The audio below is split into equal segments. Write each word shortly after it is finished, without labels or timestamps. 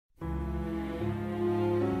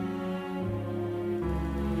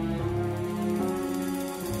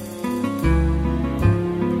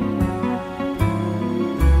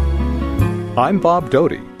I'm Bob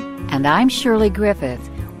Doty. And I'm Shirley Griffith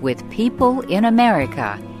with People in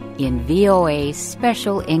America in VOA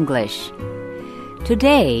Special English.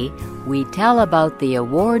 Today, we tell about the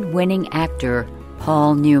award-winning actor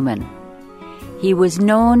Paul Newman. He was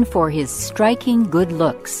known for his striking good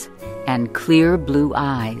looks and clear blue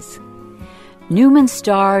eyes. Newman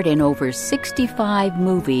starred in over 65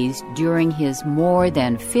 movies during his more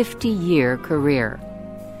than 50-year career.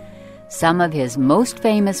 Some of his most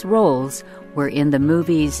famous roles were in the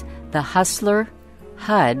movies The Hustler,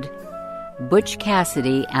 HUD, Butch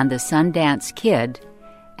Cassidy and the Sundance Kid,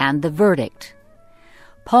 and The Verdict.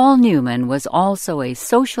 Paul Newman was also a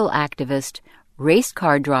social activist,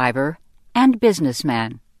 racecar driver, and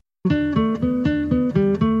businessman.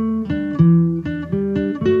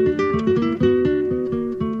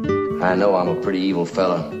 I know I'm a pretty evil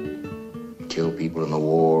fella. Killed people in the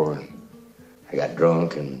war, and I got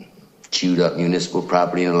drunk and chewed up municipal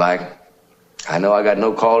property and the like. I know I got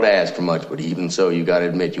no call to ask for much, but even so, you gotta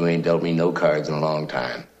admit you ain't dealt me no cards in a long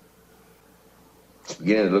time. It's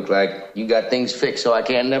beginning to look like you got things fixed so I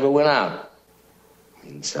can't never win out.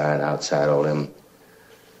 Inside, outside, all them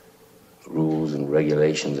rules and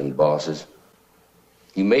regulations and bosses.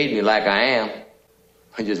 You made me like I am.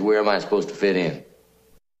 Just where am I supposed to fit in?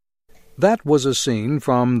 That was a scene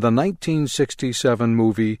from the 1967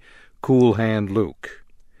 movie Cool Hand Luke.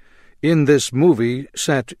 In this movie,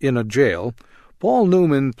 set in a jail, Paul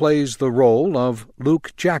Newman plays the role of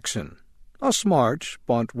Luke Jackson, a smart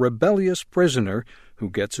but rebellious prisoner who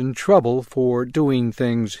gets in trouble for doing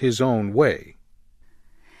things his own way.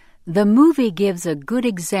 The movie gives a good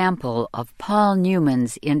example of Paul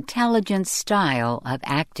Newman's intelligent style of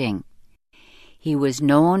acting. He was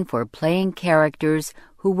known for playing characters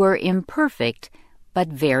who were imperfect but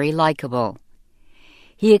very likable.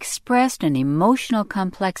 He expressed an emotional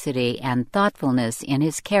complexity and thoughtfulness in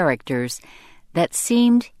his characters that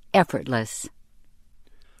seemed effortless.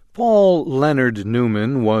 Paul Leonard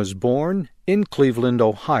Newman was born in Cleveland,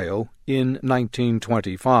 Ohio, in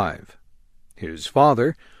 1925. His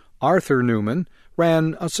father, Arthur Newman,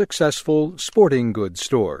 ran a successful sporting goods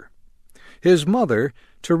store. His mother,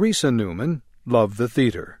 Teresa Newman, loved the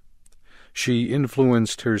theater. She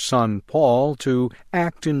influenced her son Paul to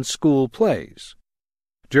act in school plays.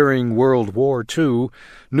 During World War II,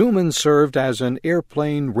 Newman served as an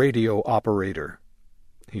airplane radio operator.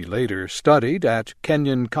 He later studied at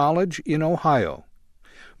Kenyon College in Ohio.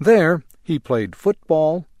 There, he played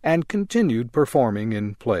football and continued performing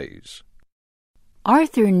in plays.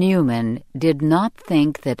 Arthur Newman did not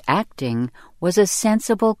think that acting was a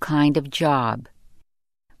sensible kind of job,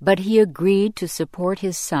 but he agreed to support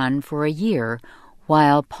his son for a year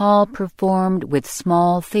while Paul performed with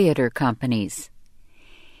small theater companies.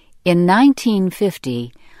 In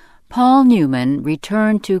 1950, Paul Newman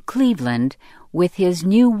returned to Cleveland with his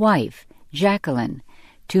new wife, Jacqueline,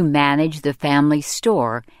 to manage the family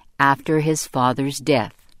store after his father's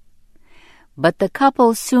death. But the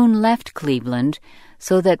couple soon left Cleveland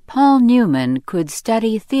so that Paul Newman could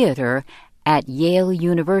study theater at Yale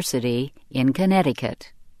University in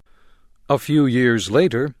Connecticut. A few years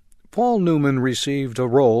later, Paul Newman received a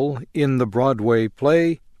role in the Broadway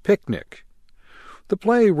play Picnic. The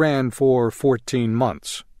play ran for 14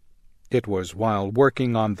 months. It was while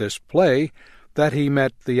working on this play that he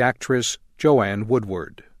met the actress Joanne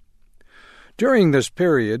Woodward. During this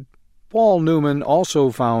period, Paul Newman also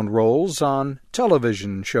found roles on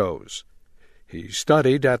television shows. He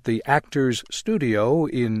studied at the Actors Studio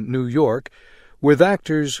in New York with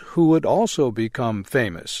actors who would also become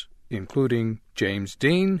famous, including James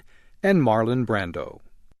Dean and Marlon Brando.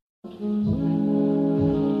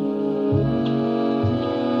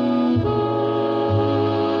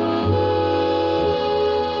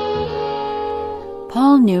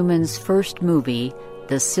 Paul Newman's first movie,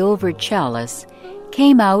 The Silver Chalice,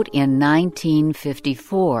 came out in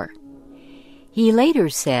 1954. He later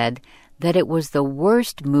said that it was the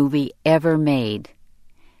worst movie ever made.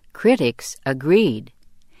 Critics agreed.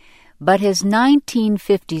 But his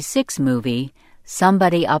 1956 movie,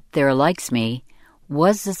 Somebody Up There Likes Me,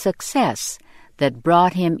 was a success that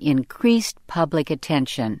brought him increased public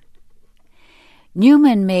attention.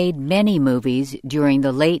 Newman made many movies during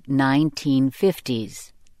the late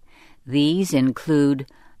 1950s. These include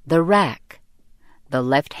The Rack, The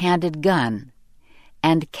Left-Handed Gun,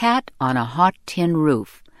 and Cat on a Hot Tin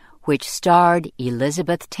Roof, which starred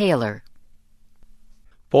Elizabeth Taylor.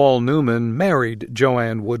 Paul Newman married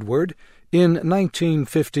Joanne Woodward in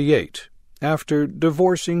 1958 after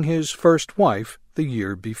divorcing his first wife the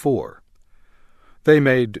year before. They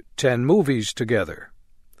made 10 movies together.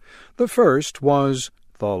 The first was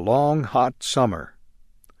The Long Hot Summer.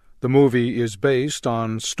 The movie is based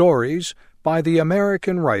on stories by the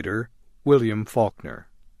American writer William Faulkner.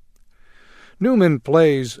 Newman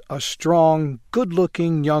plays a strong,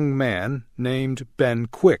 good-looking young man named Ben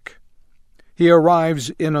Quick. He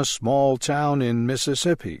arrives in a small town in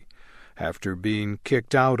Mississippi after being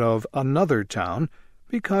kicked out of another town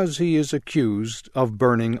because he is accused of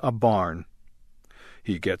burning a barn.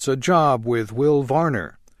 He gets a job with Will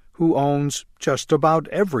Varner, who owns just about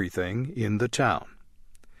everything in the town.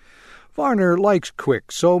 Varner likes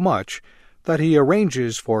Quick so much that he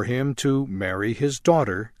arranges for him to marry his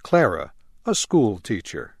daughter, Clara, a school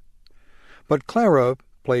teacher. But Clara,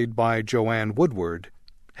 played by Joanne Woodward,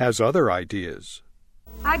 has other ideas.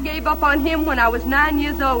 I gave up on him when I was 9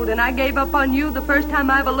 years old, and I gave up on you the first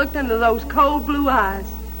time I ever looked into those cold blue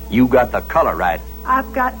eyes. You got the color right.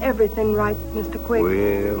 I've got everything right, Mr. Quick.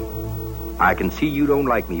 Well, I can see you don't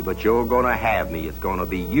like me, but you're gonna have me. It's gonna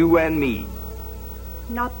be you and me.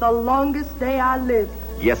 Not the longest day I live.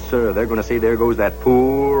 Yes, sir. They're gonna say there goes that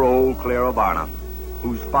poor old Clara Varner,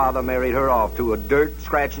 whose father married her off to a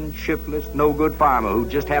dirt-scratching, shiftless, no-good farmer who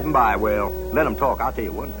just happened by. Well, let him talk. I'll tell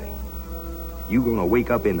you one thing. You gonna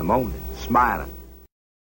wake up in the morning smiling.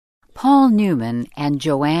 Paul Newman and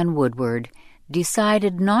Joanne Woodward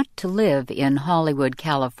decided not to live in Hollywood,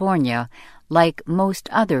 California, like most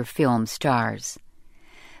other film stars.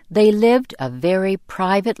 They lived a very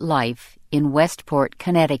private life in Westport,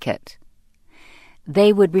 Connecticut.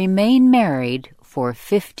 They would remain married for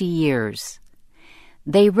 50 years.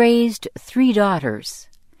 They raised 3 daughters.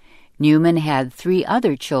 Newman had 3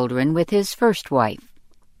 other children with his first wife.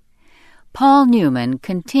 Paul Newman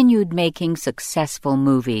continued making successful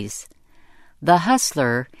movies. The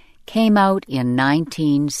Hustler came out in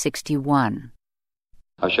 1961.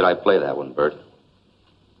 How should I play that one, Bert?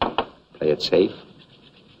 Play it safe?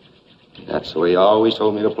 That's the way you always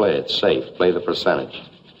told me to play it. Safe. Play the percentage.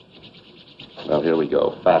 Well, here we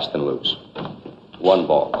go. Fast and loose. 1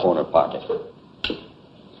 ball, corner pocket.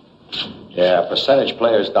 Yeah, percentage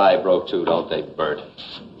players die broke too, don't they, Bert?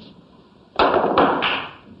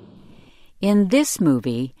 In this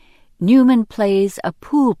movie, Newman plays a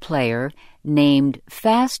pool player named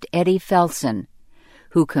Fast Eddie Felson,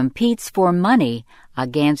 who competes for money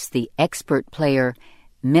against the expert player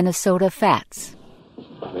Minnesota Fats.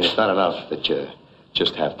 I mean, it's not enough that you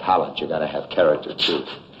just have talent. You gotta have character, too.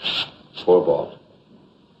 4 ball.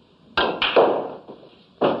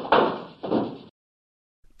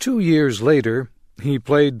 2 years later, he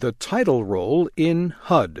played the title role in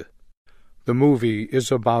HUD. The movie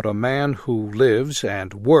is about a man who lives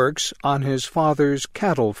and works on his father's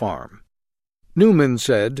cattle farm. Newman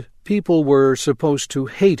said people were supposed to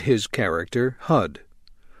hate his character, HUD,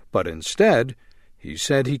 but instead, he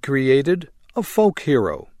said he created a folk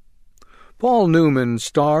hero. Paul Newman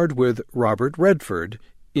starred with Robert Redford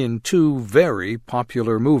in 2 very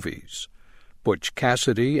popular movies, Butch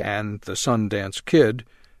Cassidy and the Sundance Kid,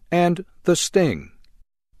 and The Sting.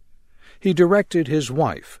 He directed his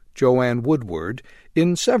wife, Joanne Woodward,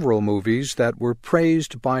 in several movies that were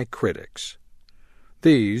praised by critics.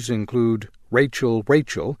 These include Rachel,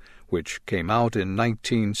 Rachel, which came out in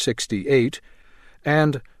 1968,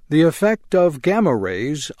 and The Effect of Gamma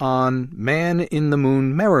Rays on Man in the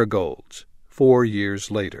Moon Marigolds, 4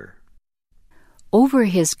 years later. Over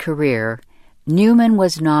his career, Newman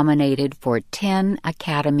was nominated for 10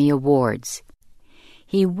 Academy Awards.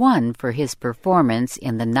 He won for his performance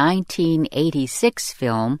in the 1986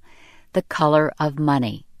 film The Color of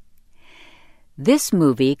Money. This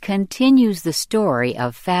movie continues the story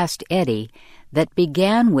of Fast Eddie that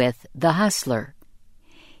began with The Hustler.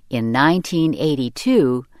 In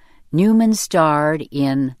 1982, Newman starred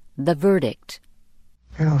in The Verdict.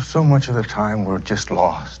 You know, so much of the time we're just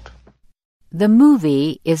lost. The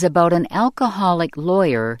movie is about an alcoholic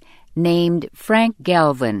lawyer named Frank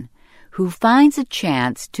Galvin, who finds a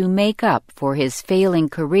chance to make up for his failing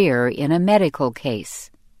career in a medical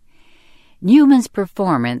case. Newman's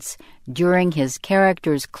performance during his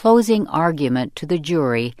character's closing argument to the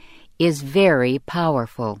jury is very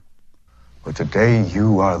powerful. But today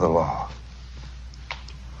you are the law.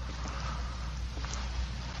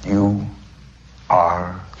 You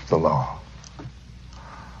are the law.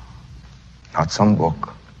 Not some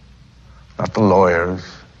book, not the lawyers,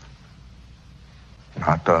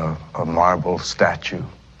 not a marble statue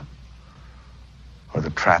or the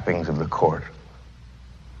trappings of the court.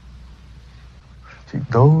 See,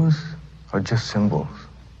 those are just symbols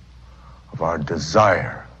of our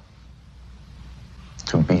desire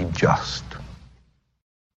to be just.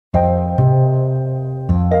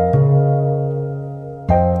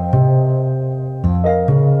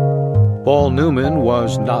 Paul Newman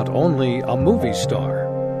was not only a movie star,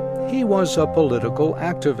 he was a political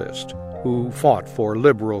activist who fought for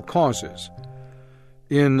liberal causes.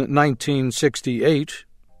 In 1968,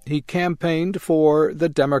 he campaigned for the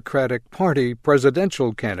Democratic Party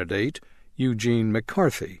presidential candidate Eugene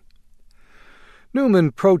McCarthy.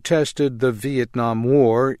 Newman protested the Vietnam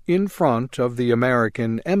War in front of the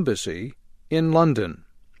American Embassy in London.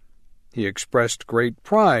 He expressed great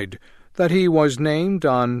pride that he was named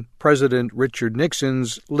on President Richard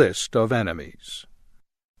Nixon's list of enemies.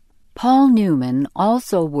 Paul Newman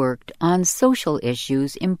also worked on social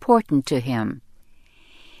issues important to him.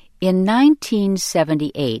 In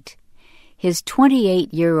 1978, his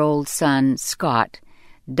 28-year-old son, Scott,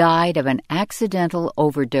 died of an accidental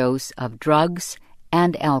overdose of drugs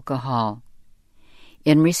and alcohol.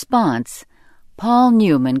 In response, Paul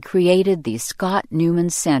Newman created the Scott Newman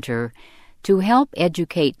Center to help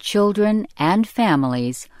educate children and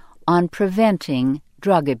families on preventing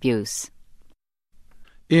drug abuse.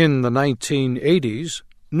 In the 1980s,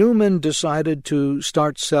 Newman decided to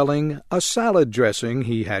start selling a salad dressing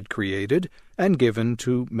he had created and given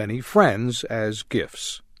to many friends as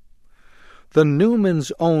gifts. The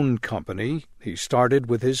Newman's Own company he started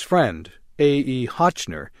with his friend, A.E.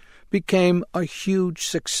 Hotchner, became a huge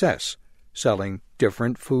success, selling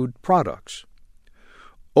different food products.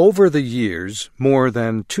 Over the years, more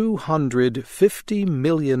than $250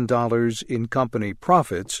 million in company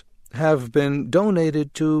profits have been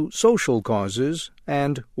donated to social causes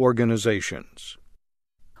and organizations.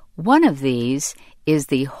 One of these is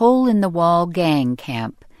the Hole-in-the-Wall Gang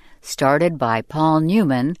Camp, started by Paul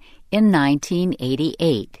Newman in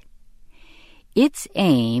 1988. Its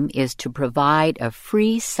aim is to provide a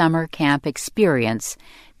free summer camp experience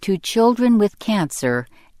to children with cancer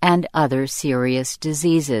and other serious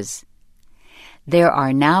diseases. There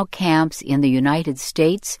are now camps in the United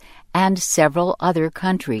States and several other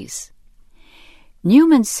countries.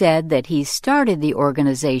 Newman said that he started the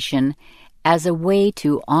organization as a way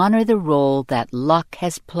to honor the role that luck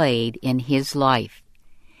has played in his life.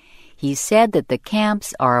 He said that the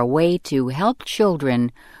camps are a way to help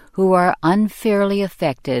children who are unfairly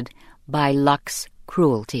affected by luck's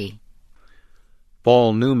cruelty.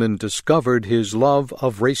 Paul Newman discovered his love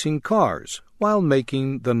of racing cars while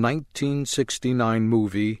making the 1969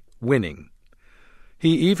 movie Winning.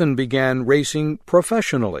 He even began racing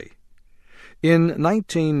professionally. In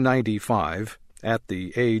 1995, at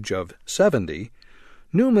the age of 70,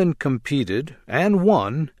 Newman competed and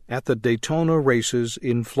won at the Daytona races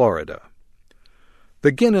in Florida.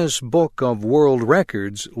 The Guinness Book of World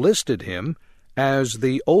Records listed him as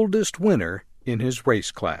the oldest winner in his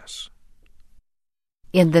race class.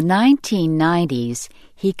 In the 1990s,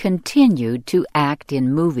 he continued to act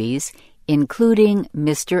in movies, including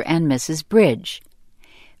Mr. and Mrs. Bridge,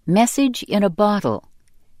 Message in a Bottle,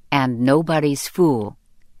 and Nobody's Fool.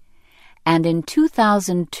 And in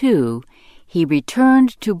 2002, he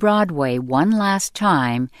returned to Broadway one last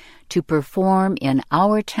time to perform in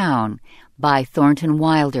Our Town by Thornton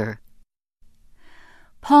Wilder.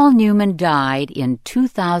 Paul Newman died in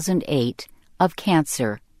 2008 of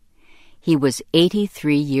cancer. He was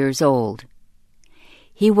 83 years old.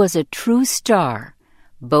 He was a true star,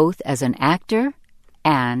 both as an actor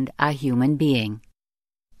and a human being.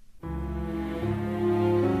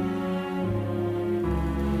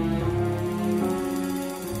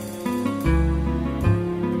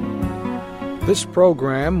 This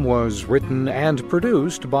program was written and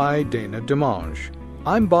produced by Dana DeMange.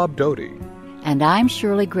 I'm Bob Doty. And I'm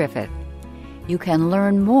Shirley Griffith. You can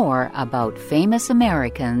learn more about famous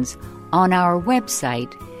Americans on our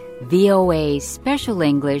website,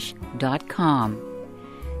 voaspecialenglish.com.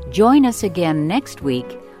 Join us again next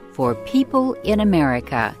week for People in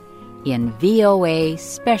America in VOA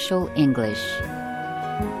Special English.